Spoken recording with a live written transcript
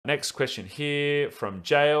Next question here from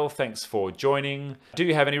Jail. Thanks for joining. Do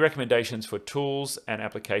you have any recommendations for tools and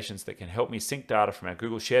applications that can help me sync data from our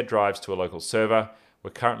Google shared drives to a local server?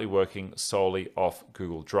 We're currently working solely off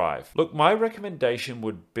Google Drive. Look, my recommendation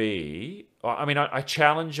would be, I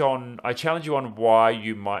challenge you on why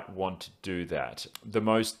you might want to do that. The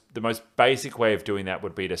most basic way of doing that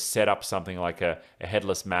would be to set up something like a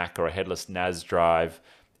headless Mac or a headless NAS drive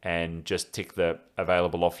and just tick the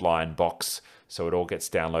available offline box so it all gets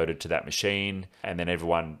downloaded to that machine, and then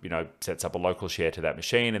everyone, sets up a local share to that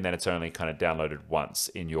machine, and then it's only kind of downloaded once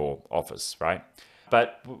in your office, right?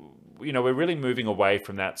 But we're really moving away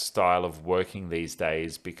from that style of working these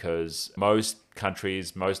days because most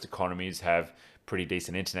countries, most economies have pretty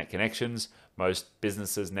decent internet connections. Most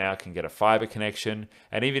businesses now can get a fiber connection.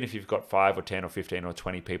 And even if you've got 5 or 10 or 15 or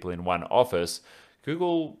 20 people in one office,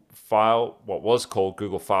 what was called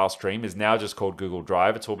Google File Stream is now just called Google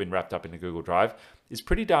Drive. It's all been wrapped up into Google Drive. Is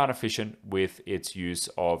pretty darn efficient with its use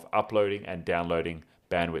of uploading and downloading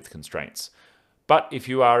bandwidth constraints. But if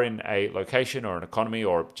you are in a location or an economy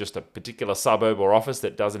or just a particular suburb or office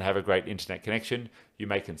that doesn't have a great internet connection, you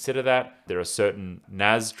may consider that. There are certain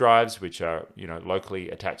NAS drives, which are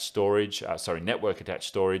locally attached storage, network attached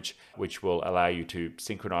storage, which will allow you to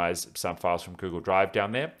synchronize some files from Google Drive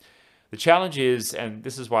down there. The challenge is, and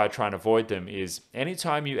this is why I try and avoid them, is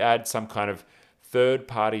anytime you add some kind of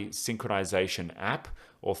third-party synchronization app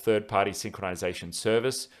or third-party synchronization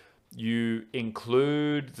service, you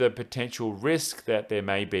include the potential risk that there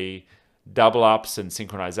may be double ups and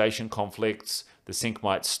synchronization conflicts. The sync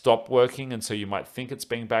might stop working, and so you might think it's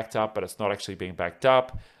being backed up, but it's not actually being backed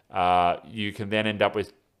up. You can then end up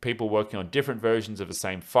with people working on different versions of the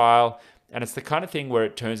same file, and it's the kind of thing where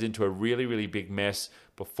it turns into a really, really big mess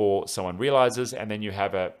before someone realizes, and then you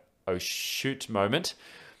have a oh shoot moment.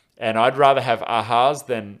 And I'd rather have ahas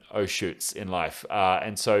than oh shoots in life.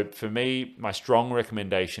 And so for me, my strong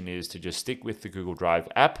recommendation is to just stick with the Google Drive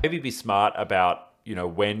app. Maybe be smart about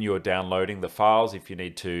when you're downloading the files. If you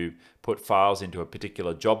need to put files into a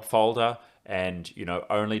particular job folder and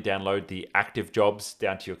only download the active jobs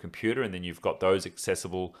down to your computer, and then you've got those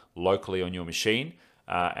accessible locally on your machine.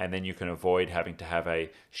 And then you can avoid having to have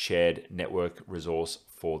a shared network resource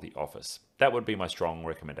for the office. That would be my strong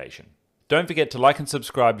recommendation. Don't forget to like and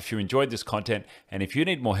subscribe if you enjoyed this content, and if you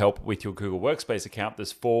need more help with your Google Workspace account,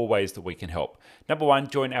 there's 4 ways that we can help. Number 1,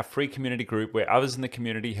 join our free community group where others in the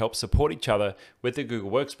community help support each other with their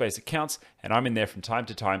Google Workspace accounts, and I'm in there from time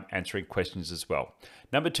to time answering questions as well.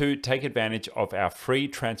 Number 2, take advantage of our free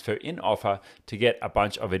transfer in offer to get a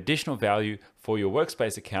bunch of additional value for your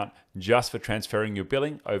Workspace account just for transferring your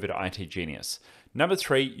billing over to itGenius. Number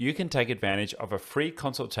 3, you can take advantage of a free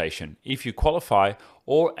consultation if you qualify,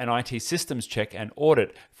 or an IT systems check and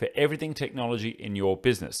audit for everything technology in your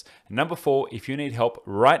business. And number 4, if you need help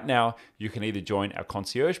right now, you can either join our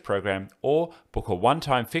concierge program or book a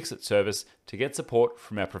one-time fix-it service to get support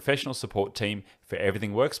from our professional support team for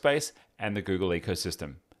everything Workspace and the Google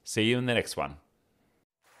ecosystem. See you in the next one.